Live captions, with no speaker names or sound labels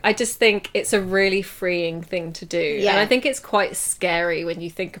I just think it's a really freeing thing to do. Yeah. And I think it's quite scary when you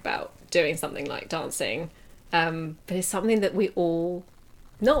think about doing something like dancing. But it's something that we all,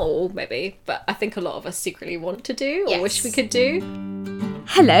 not all maybe, but I think a lot of us secretly want to do or wish we could do.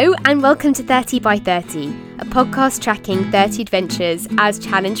 Hello and welcome to 30 by 30, a podcast tracking 30 adventures as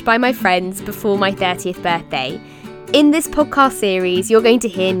challenged by my friends before my 30th birthday. In this podcast series, you're going to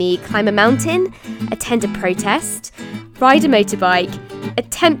hear me climb a mountain, attend a protest, ride a motorbike,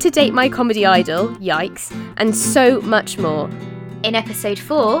 attempt to date my comedy idol, yikes, and so much more. In episode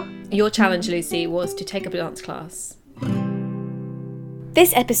 4... Your challenge, Lucy, was to take up a dance class.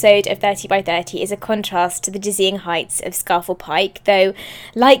 This episode of 30 by 30 is a contrast to the dizzying heights of Scafell Pike, though,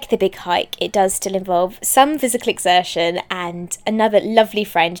 like the big hike, it does still involve some physical exertion and another lovely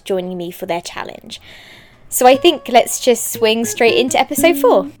friend joining me for their challenge. So I think let's just swing straight into episode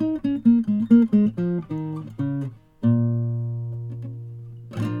 4.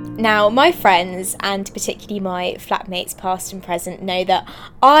 Now, my friends, and particularly my flatmates past and present, know that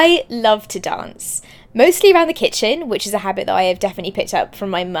I love to dance. Mostly around the kitchen, which is a habit that I have definitely picked up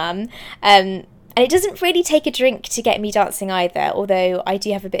from my mum. And it doesn't really take a drink to get me dancing either, although I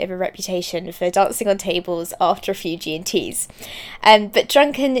do have a bit of a reputation for dancing on tables after a few G&Ts. But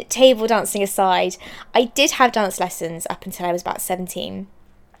drunken table dancing aside, I did have dance lessons up until I was about 17.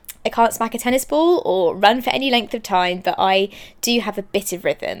 I can't smack a tennis ball or run for any length of time, but I do have a bit of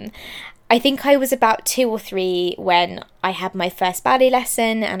rhythm. I think I was about 2 or 3 when I had my first ballet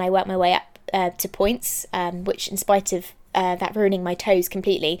lesson and I worked my way up to points, which in spite of that ruining my toes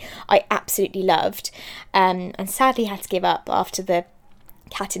completely, I absolutely loved. And sadly had to give up after the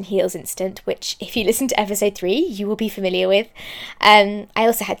cat and heels incident, which if you listen to episode 3 you will be familiar with. I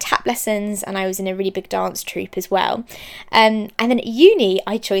also had tap lessons and I was in a really big dance troupe as well. And then at uni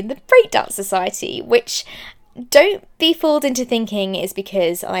I joined the Breakdance Society, which, don't be fooled into thinking is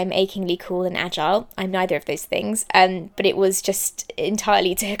because I'm achingly cool and agile. I'm neither of those things, but it was just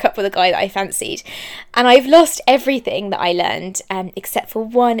entirely to hook up with a guy that I fancied. And I've lost everything that I learned, except for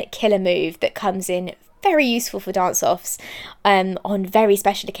one killer move that comes in very useful for dance-offs, on very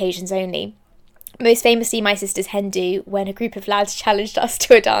special occasions only. Most famously, my sister's hen do, when a group of lads challenged us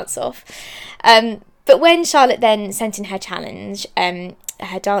to a dance-off. But when Charlotte then sent in her challenge,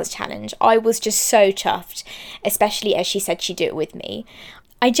 her dance challenge, I was just so chuffed, especially as she said she'd do it with me.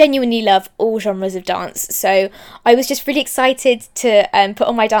 I genuinely love all genres of dance, so I was just really excited to put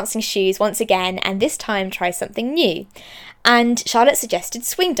on my dancing shoes once again and this time try something new. And Charlotte suggested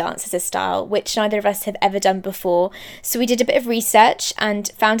swing dance as a style, which neither of us have ever done before, so we did a bit of research and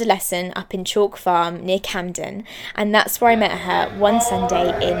found a lesson up in Chalk Farm near Camden, and that's where I met her one Sunday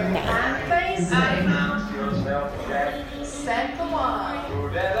in May.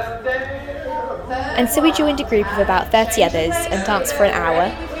 And so we joined a group of about 30 others and danced for an hour,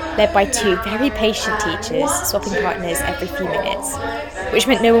 led by 2 very patient teachers, swapping partners every few minutes, which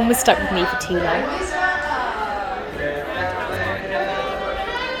meant no one was stuck with me for too long.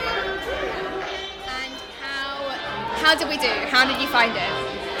 How did we do? How did you find it?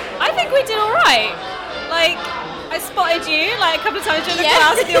 I think we did all right. Like, I spotted you like a couple of times during the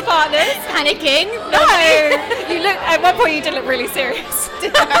class with your partners. Panicking? No, you look. At one point, you did look really serious,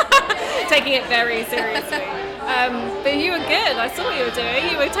 taking it very seriously. But you were good. I saw what you were doing.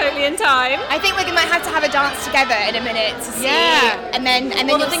 You were totally in time. I think we might have to have a dance together in a minute to see. Yeah. And then.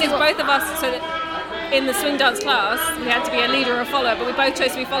 Well, the thing is, both of us. So that in the swing dance class, we had to be a leader or a follower, but we both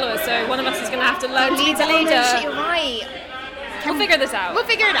chose to be followers. So one of us is going to have to learn to be the leader. Oh, you're right. We'll figure this out. We'll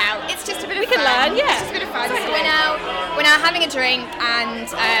figure it out. It's just a bit of fun. We can learn, yeah. It's just a bit of fun. Exactly. So we're now having a drink, and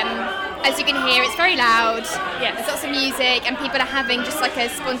as you can hear, it's very loud. Yes. There's lots of music, and people are having just like a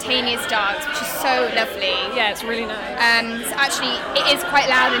spontaneous dance, which is so lovely. Yeah, it's really nice. So actually, it is quite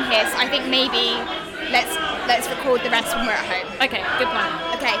loud in here. So I think maybe let's record the rest when we're at home. Okay, good plan.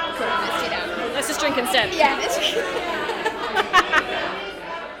 Okay, cool. Let's do that. Let's just drink instead. Yeah.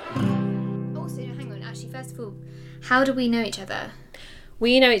 Also, hang on. Actually, first of all, how do we know each other?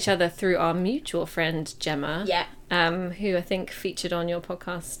 We know each other through our mutual friend Gemma, Yeah. Who I think featured on your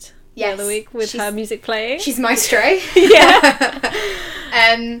podcast the Yes. other week with her music playing. She's maestro. Yeah.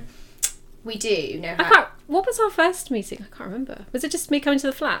 We do know her. What was our first meeting? I can't remember. Was it just me coming to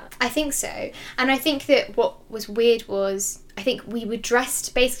the flat? I think so. And I think that what was weird was, I think we were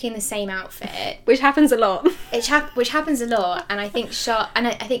dressed basically in the same outfit. Which happens a lot. Which happens a lot. And I think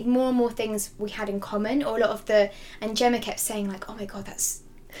I think more and more things we had in common, or a lot of and Gemma kept saying like, oh my God, that's...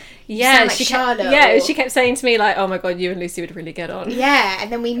 Yeah, like Charlotte. She kept saying to me like, "Oh my God, you and Lucy would really get on." Yeah,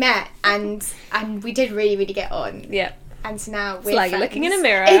 and then we met, and we did really, really get on. Yeah. And so now we're It's like friends. looking in a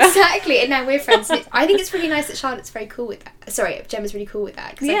mirror. Exactly, and now we're friends. And I think it's really nice that Charlotte's very cool with that. Sorry, Gemma's really cool with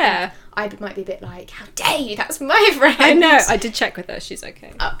that. 'Cause I think I might be a bit like, how dare you, that's my friend. I know, I did check with her, she's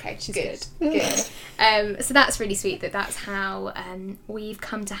okay. Okay, She's good. So that's really sweet that's how we've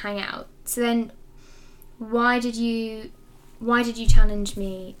come to hang out. So then, why did you challenge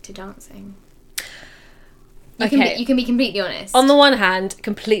me to dancing? You can be completely honest. On the one hand,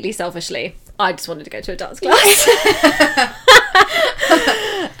 completely selfishly, I just wanted to go to a dance class.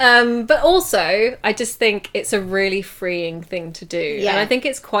 But also, I just think it's a really freeing thing to do. Yeah. And I think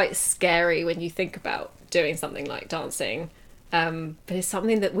it's quite scary when you think about doing something like dancing. But it's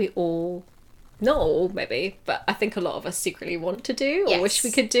something that we all, not all maybe, but I think a lot of us secretly want to do or wish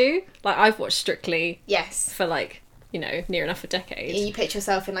we could do. Like, I've watched Strictly for like, you know, near enough a decade. You picture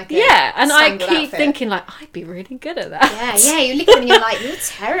yourself in like a and I keep outfit. thinking like, I'd be really good at that. Yeah, you look at them and you're like, you're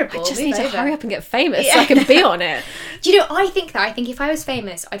terrible. I just Move need to over. hurry up and get famous so I can be on it. Do you know, I think if I was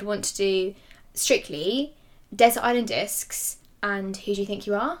famous, I'd want to do Strictly, Desert Island Discs, and Who Do You Think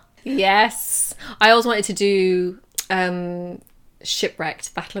You Are? Yes. I always wanted to do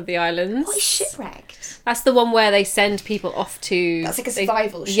Shipwrecked, Battle of the Islands. What is Shipwrecked? That's the one where they send people off to... That's like a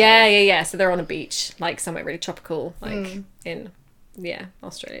survival show. Yeah. So they're on a beach, like somewhere really tropical, like in,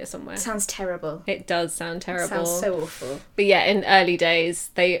 Australia somewhere. Sounds terrible. It does sound terrible. Sounds so awful. But yeah, in early days,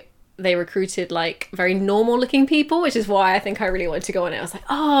 they recruited like very normal looking people, which is why I think I really wanted to go on it. I was like,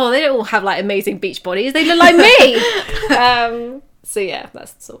 oh, they don't all have like amazing beach bodies. They look like me. So yeah,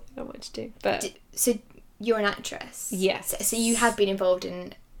 that's the sort of thing I wanted to do. But so you're an actress? Yes. So you have been involved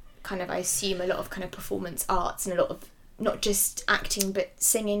in kind of, I assume, a lot of kind of performance arts and a lot of not just acting but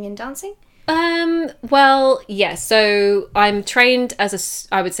singing and dancing? Well, yeah, so I'm trained as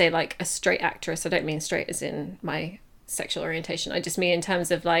I would say like a straight actress. I don't mean straight as in my sexual orientation. I just mean in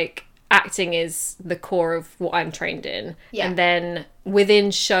terms of like acting is the core of what I'm trained in. Yeah. And then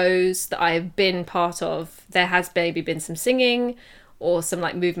within shows that I've been part of, there has maybe been some singing or some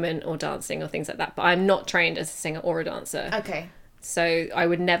like movement or dancing or things like that. But I'm not trained as a singer or a dancer. Okay. So I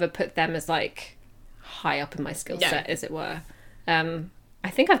would never put them as like high up in my skill set, as it were. I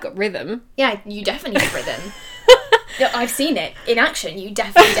think I've got rhythm. Yeah, you definitely have rhythm. No, I've seen it in action. You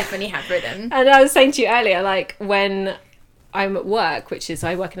definitely have rhythm. And I was saying to you earlier, like when I'm at work, which is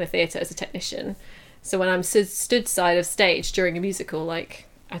I work in a theatre as a technician. So when I'm stood side of stage during a musical, like,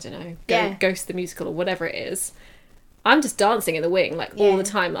 I don't know, Ghost the Musical or whatever it is, I'm just dancing in the wing like all the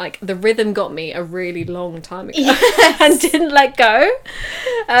time. Like the rhythm got me a really long time ago and didn't let go.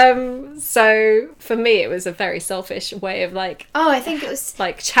 So for me, it was a very selfish way of like, I think it was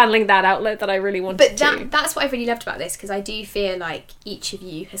like channeling that outlet that I really wanted to. But that's what I really loved about this, because I do feel like each of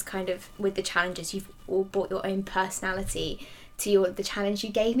you has kind of, with the challenges, you've all brought your own personality to the challenge you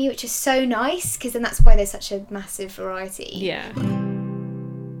gave me, which is so nice, because then that's why there's such a massive variety. Yeah.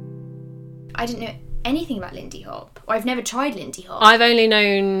 I didn't know anything about Lindy Hop. Or I've never tried Lindy Hop. I've only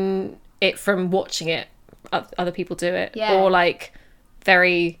known it from watching it, other people do it, or like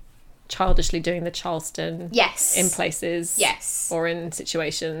very childishly doing the Charleston in places, or in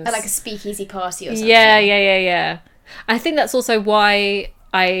situations, or like a speakeasy party or something. Yeah. I think that's also why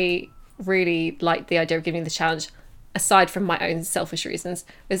I really liked the idea of giving the challenge, aside from my own selfish reasons,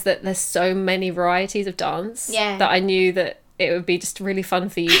 is that there's so many varieties of dance that I knew that it would be just really fun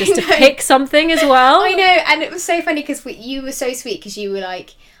for you just to pick something as well. I know, and it was so funny because you were so sweet, because you were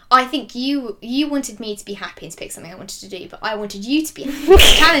like, I think you wanted me to be happy and to pick something I wanted to do, but I wanted you to be happy,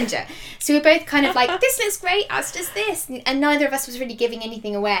 challenger. So we were both kind of like, this looks great, us does this, and neither of us was really giving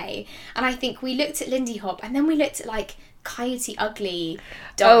anything away. And I think we looked at Lindy Hop, and then we looked at like Coyote Ugly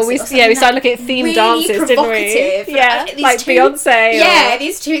dancing. We started looking at themed really dances, didn't we? Yeah, like Beyonce. Yeah,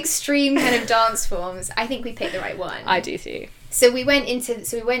 these two extreme kind of dance forms. I think we picked the right one. I do too. So we went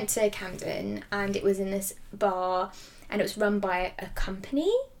to Camden, and it was in this bar, and it was run by a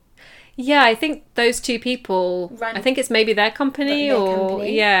company. Yeah, I think those two people, I think it's maybe their company,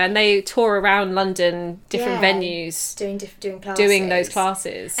 and they tour around London, different venues, doing classes. Doing those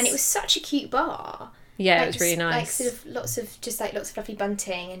classes. And it was such a cute bar. Yeah, like, it was really nice. Like sort of lots of fluffy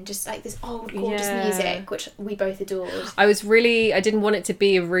bunting and just like this old gorgeous music, which we both adored. I didn't want it to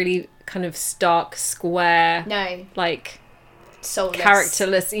be a really kind of stark square. No. Like soulless,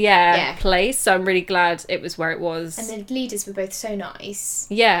 characterless place, so I'm really glad it was where it was. And the leaders were both so nice,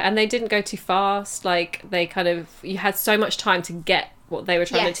 and they didn't go too fast. Like they kind of, you had so much time to get what they were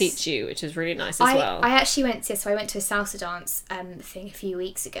trying to teach you, which is really nice as well. I actually went to a salsa dance thing a few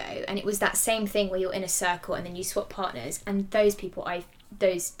weeks ago, and it was that same thing where you're in a circle and then you swap partners, and those people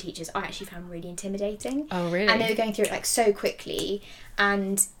those teachers I actually found really intimidating. Oh, really? And they were going through it like so quickly,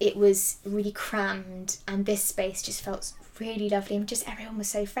 and it was really crammed, and this space just felt really lovely, and just everyone was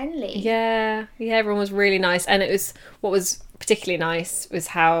so friendly. Yeah, everyone was really nice. And it was, what was particularly nice was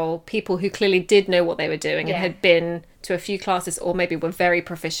how people who clearly did know what they were doing and had been to a few classes, or maybe were very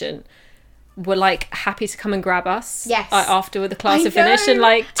proficient, were like happy to come and grab us after the class had finished and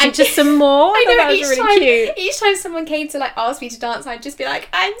like teach us some more. I know, that was really cute. Each time someone came to like ask me to dance, I'd just be like,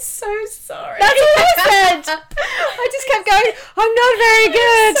 I'm so sorry. That's what I said. I just kept going, I'm not very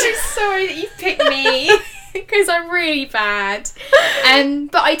good. I'm so sorry that you picked me. Because I'm really bad.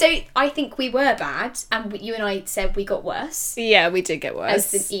 But I think we were bad, and you and I said we got worse. Yeah, we did get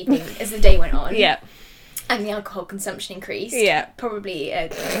worse. As the day went on. Yeah. And the alcohol consumption increased. Yeah. Probably a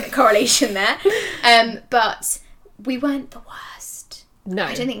correlation there. But we weren't the worst. No.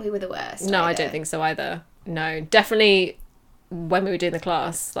 I don't think we were the worst. No, either. I don't think so either. No, definitely when we were doing the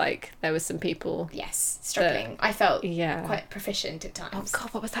class, like, there was some people... Yes, struggling. I felt quite proficient at times. Oh,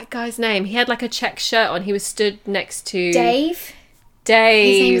 God, what was that guy's name? He had, like, a check shirt on. He was stood next to... Dave. His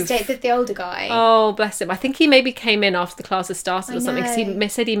name was Dave, the older guy. Oh, bless him. I think he maybe came in after the class had started or something, because he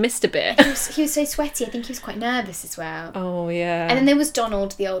said he missed a bit. He was so sweaty. I think he was quite nervous as well. Oh, yeah. And then there was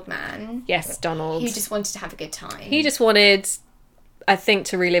Donald, the old man. Yes, Donald. Who just wanted to have a good time. He just wanted, I think,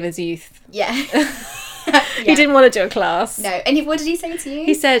 to relive his youth. Yeah. He didn't want to do a class. No. And what did he say to you?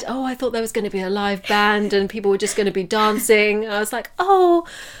 He said, I thought there was going to be a live band and people were just going to be dancing. I was like, I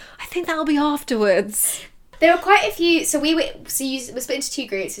think that'll be afterwards. There were quite a few. So we were split into two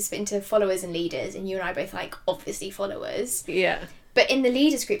groups. We split into followers and leaders, and you and I both like obviously followers. Yeah. But in the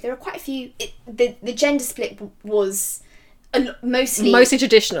leaders group, there were quite a few. The gender split was mostly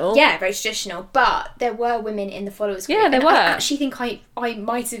traditional. Yeah, very traditional. But there were women in the followers group. Yeah, there were. I actually think I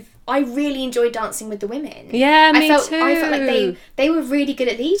might have. I really enjoyed dancing with the women. Yeah, me too. I felt like they were really good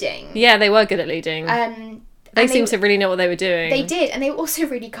at leading. Yeah, they were good at leading. They seemed to really know what they were doing. They did, and they were also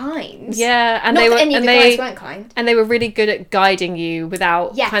really kind. Yeah, and not they were. That any of and the they guys weren't kind. And they were really good at guiding you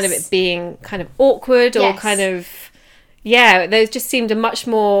without kind of it being kind of awkward or kind of. Yeah, there just seemed a much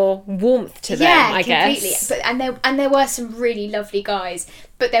more warmth to them, I guess. But and there were some really lovely guys,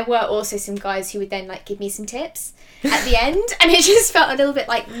 but there were also some guys who would then like give me some tips at the end, and it just felt a little bit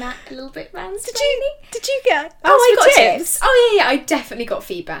like a little bit mansplaining. Did you get? I got tips. Oh yeah, I definitely got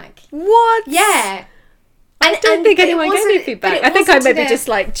feedback. What? Yeah. I don't think anyone gave me feedback. I think I maybe just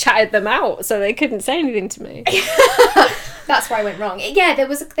like chatted them out so they couldn't say anything to me. That's where I went wrong. Yeah, there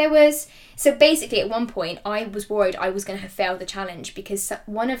was. So basically, at one point, I was worried I was going to have failed the challenge because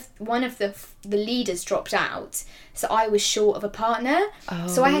one of the leaders dropped out, so I was short of a partner.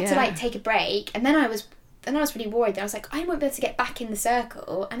 So I had to like take a break, and then I was really worried. I was like, I won't be able to get back in the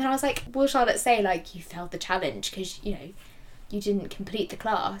circle. And then I was like, will Charlotte say like you failed the challenge because you didn't complete the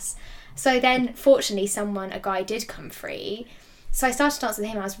class? So then, fortunately, a guy did come free. So I started dancing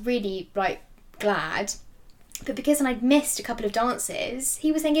with him. I was really like glad. But because I'd missed a couple of dances,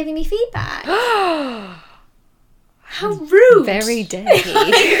 he was then giving me feedback. How rude. Very day.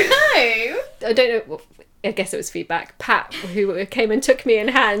 I know. I don't know. I guess it was feedback. Pat, who came and took me in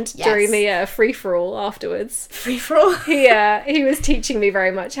hand during the free-for-all afterwards. Free-for-all? He was teaching me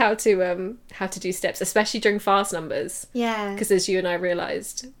very much how to do steps, especially during fast numbers. Yeah. Because as you and I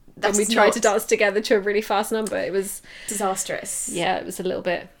realised, when we tried to dance together to a really fast number, it was... disastrous. Yeah, it was a little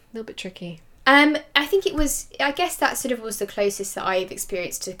bit tricky. I think it was, I guess that sort of was the closest that I've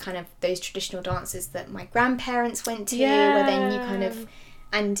experienced to kind of those traditional dances that my grandparents went to, where then you kind of,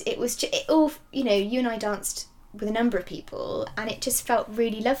 and it was just, you and I danced with a number of people, and it just felt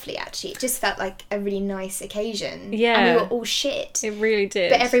really lovely, actually. It just felt like a really nice occasion. Yeah. And we were all shit. It really did.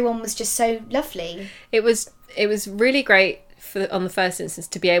 But everyone was just so lovely. It was really great on the first instance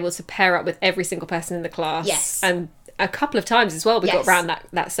to be able to pair up with every single person in the class. Yes. And a couple of times as well we got around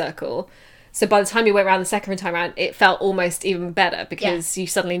that circle. So by the time you went around the second time around, it felt almost even better because you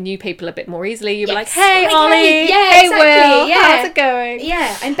suddenly knew people a bit more easily. You were like, hey, Ollie, hey, Will, how's it going?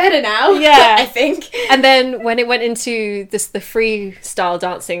 Yeah, I'm better now, I think. And then when it went into the freestyle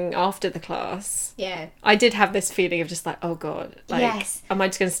dancing after the class, I did have this feeling of just like, oh God, like, am I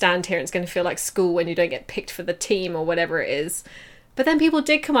just going to stand here and it's going to feel like school when you don't get picked for the team or whatever it is. But then people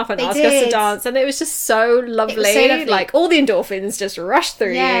did come up and ask us to dance, and it was just so lovely. It was so lovely. Like, all the endorphins just rushed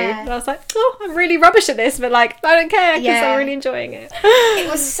through you. And I was like, I'm really rubbish at this, but like, I don't care because I'm really enjoying it. It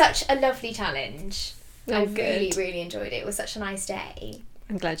was such a lovely challenge. I really, really enjoyed it. It was such a nice day.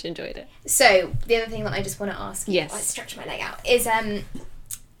 I'm glad you enjoyed it. So, the other thing that I just want to ask you, I stretch my leg out, is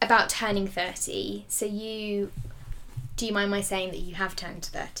about turning 30. So do you mind my saying that you have turned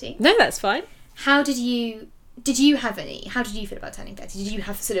 30? No, that's fine. How did you did you have any? How did you feel about turning 30? Did you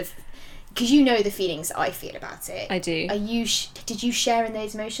have sort of, because you know the feelings that I feel about it. I do. Did you share in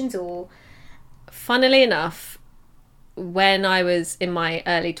those emotions, or? Funnily enough, when I was in my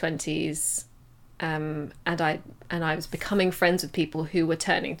early 20s, and I was becoming friends with people who were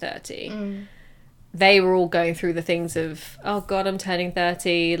turning 30, they were all going through the things of, oh God, I'm turning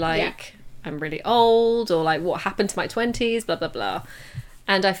 30, like, I'm really old, or like, what happened to my 20s, blah, blah, blah.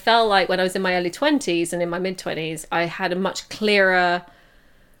 And I felt like when I was in my early 20s and in my mid-20s, I had a much clearer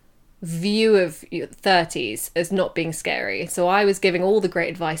view of 30s as not being scary. So I was giving all the great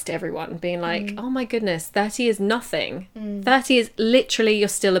advice to everyone, being like, oh my goodness, 30 is nothing. 30 is literally, you're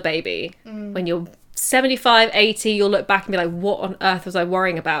still a baby. When you're 75, 80, you'll look back and be like, what on earth was I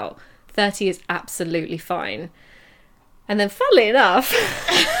worrying about? 30 is absolutely fine. And then funnily enough,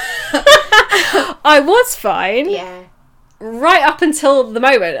 I was fine. Yeah. Right up until the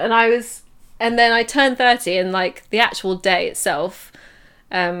moment, and then I turned 30, and like the actual day itself,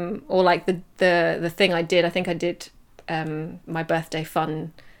 or like the thing I did, I think I did my birthday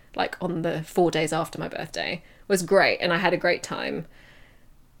fun like on the 4 days after my birthday, was great, and I had a great time.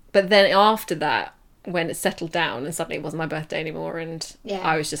 But then after that, when it settled down and suddenly it wasn't my birthday anymore, and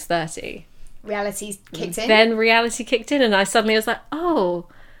I was just 30, reality kicked in. Then reality kicked in, and I suddenly was like, oh,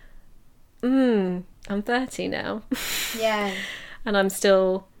 I'm 30 now. Yeah. And I'm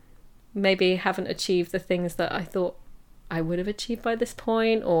still maybe haven't achieved the things that I thought I would have achieved by this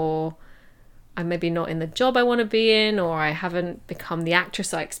point, or I'm maybe not in the job I want to be in, or I haven't become the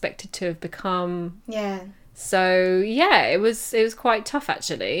actress I expected to have become. Yeah. So yeah, it was quite tough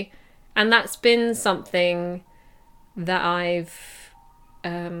actually. And that's been something that I've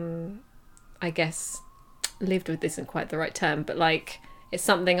I guess lived with isn't quite the right term, but like it's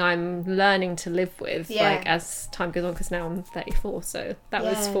something I'm learning to live with, like as time goes on, because now I'm 34, so that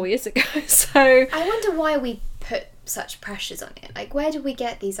was 4 years ago. So I wonder why we put such pressures on it. Like, where do we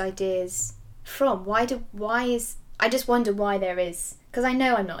get these ideas from? I just wonder why there is, because I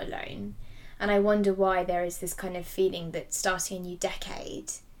know I'm not alone, and I wonder why there is this kind of feeling that starting a new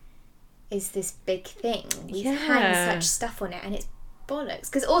decade is this big thing. We hang such stuff on it, and it's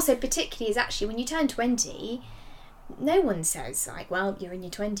bollocks. Because also, particularly, is actually when you turn 20, no one says like, well, you're in your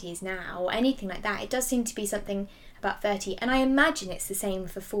 20s now, or anything like that. It does seem to be something about 30, and I imagine it's the same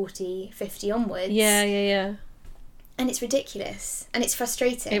for 40, 50 onwards. Yeah. And it's ridiculous, and it's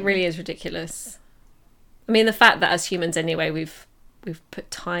frustrating. It really is ridiculous. I mean, the fact that as humans anyway, we've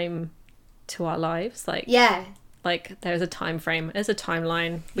put time to our lives, like like there's a time frame, there's a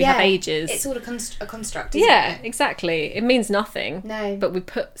timeline, we have ages. It's all a construct, isn't it? Exactly. It means nothing. No. But we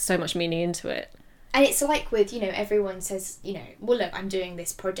put so much meaning into it. And it's like with, everyone says, well, look, I'm doing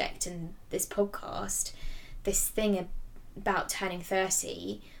this project and this podcast, this thing about turning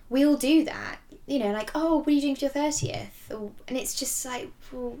 30. We all do that. Like, oh, what are you doing for your 30th? And it's just like,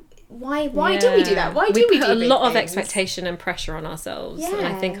 well, why do we do that? Why do we do put a lot of things? Expectation and pressure on ourselves, and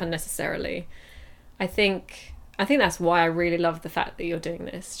I think unnecessarily. I think that's why I really love the fact that you're doing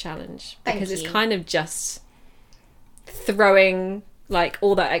this challenge, because it's kind of just throwing like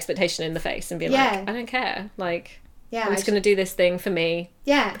all that expectation in the face and being like, I don't care, like I'm just going to do this thing for me,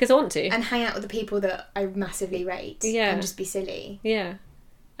 because I want to, and hang out with the people that I massively rate, and just be silly,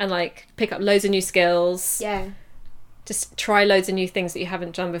 and like pick up loads of new skills, just try loads of new things that you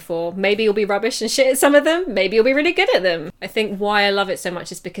haven't done before. Maybe you'll be rubbish and shit at some of them, maybe you'll be really good at them. I think why I love it so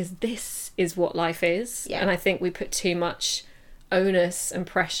much is because this is what life is, and I think we put too much onus and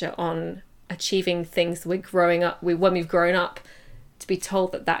pressure on achieving things when we've grown up, to be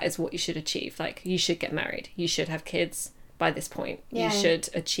told that is what you should achieve. Like, you should get married, you should have kids by this point, you should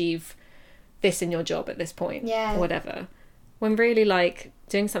achieve this in your job at this point, or whatever, when really, like,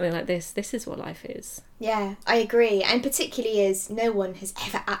 doing something like this is what life is. I agree. And particularly as no one has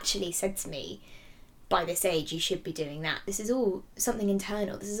ever actually said to me, by this age you should be doing that. This is all something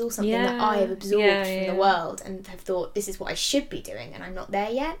internal. This is all something that I have absorbed from the world, and have thought this is what I should be doing, and I'm not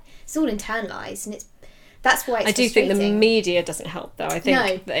there yet. It's all internalised, and that's why it's I do think the media doesn't help, though. I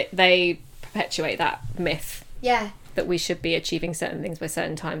think they perpetuate that myth that we should be achieving certain things by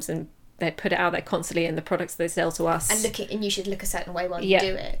certain times, and they put it out there constantly in the products they sell to us. And you should look a certain way while you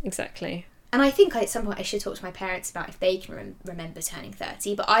do it. Exactly. And I think at some point I should talk to my parents about if they can remember turning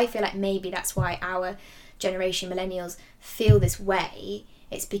 30. But I feel like maybe that's why our generation, millennials, feel this way.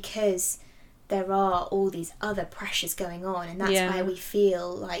 It's because there are all these other pressures going on, and that's why we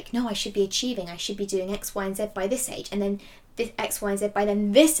feel like, no, I should be achieving, I should be doing X, Y, and Z by this age, and then this X, Y, and Z by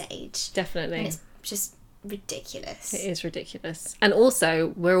then this age. Definitely. And it's just ridiculous. It is ridiculous. And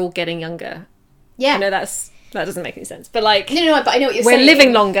also, we're all getting younger. Yeah. I know that doesn't make any sense, but like... No, but I know what you're saying. We're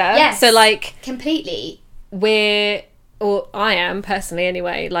living longer. Yes, so like... Completely. I am personally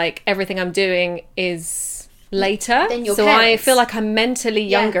anyway, like everything I'm doing is later. So parents. I feel like I'm mentally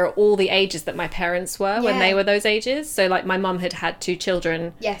younger at all the ages that my parents were when they were those ages. So like my mum had 2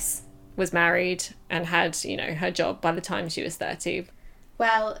 children. Yes. Was married and had, her job by the time she was 30.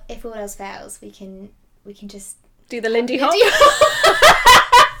 Well, if all else fails, we can just do the Lindy Hop.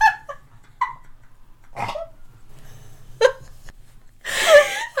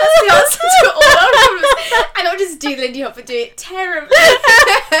 That's the answer to all our problems. And not just do Lindy Hop, but do it terribly.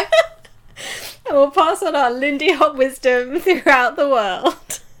 And we'll pass on our Lindy Hop wisdom throughout the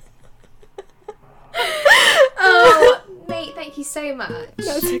world. Oh, mate, thank you so much.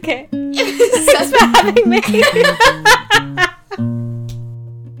 That's okay. Thanks for having me.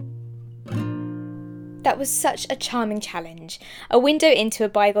 That was such a charming challenge, a window into a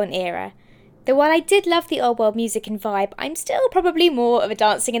bygone era. Though while I did love the old world music and vibe, I'm still probably more of a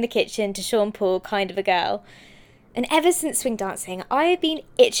dancing in the kitchen to Sean Paul kind of a girl. And ever since swing dancing, I have been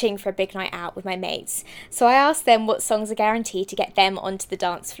itching for a big night out with my mates, so I asked them what songs are guaranteed to get them onto the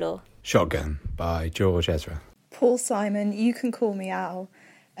dance floor. Shotgun by George Ezra. Paul Simon, You Can Call Me Al.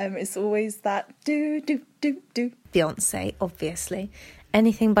 It's always that do, do, do, do. Beyonce, obviously.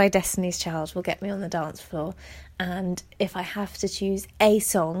 Anything by Destiny's Child will get me on the dance floor. And if I have to choose a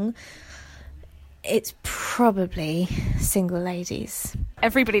song, it's probably Single Ladies.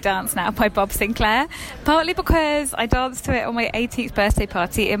 Everybody Dance Now by Bob Sinclair, partly because I danced to it on my 18th birthday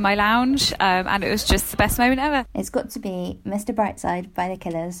party in my lounge, and it was just the best moment ever. It's got to be Mr. Brightside by The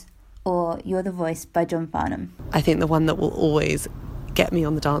Killers or You're the Voice by John Farnham. I think the one that will always get me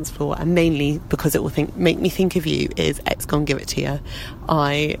on the dance floor, and mainly because it will make me think of you, is X Gon' Give It To You.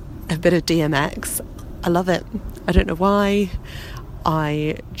 I have a bit of DMX. I love it. I don't know why.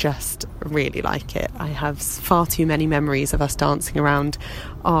 I just really like it. I have far too many memories of us dancing around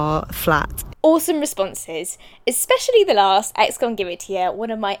our flat. Awesome responses, especially the last, X Gon' Give It To You,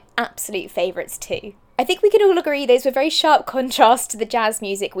 one of my absolute favourites too. I think we can all agree those were very sharp contrasts to the jazz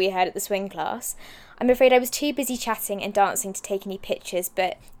music we heard at the swing class. I'm afraid I was too busy chatting and dancing to take any pictures,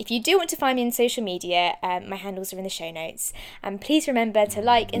 but if you do want to find me on social media, my handles are in the show notes. And please remember to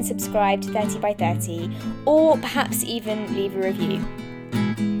like and subscribe to 30 by 30, or perhaps even leave a review.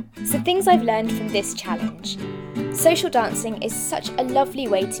 So things I've learned from this challenge. Social dancing is such a lovely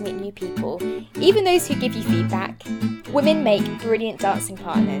way to meet new people, even those who give you feedback. Women make brilliant dancing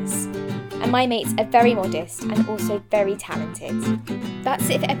partners. And my mates are very modest and also very talented. That's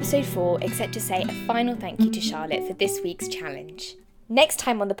it for episode 4, except to say a final thank you to Charlotte for this week's challenge. Next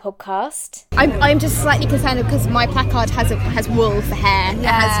time on the podcast... I'm just slightly concerned because my placard has wool for hair. It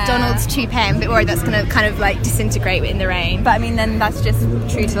has Donald's toupee. I'm a bit worried that's going to kind of like disintegrate in the rain. But I mean, then that's just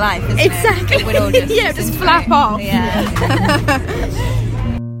true to life, isn't exactly. It would all just just flap off. Yeah.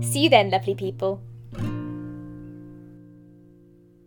 See you then, lovely people.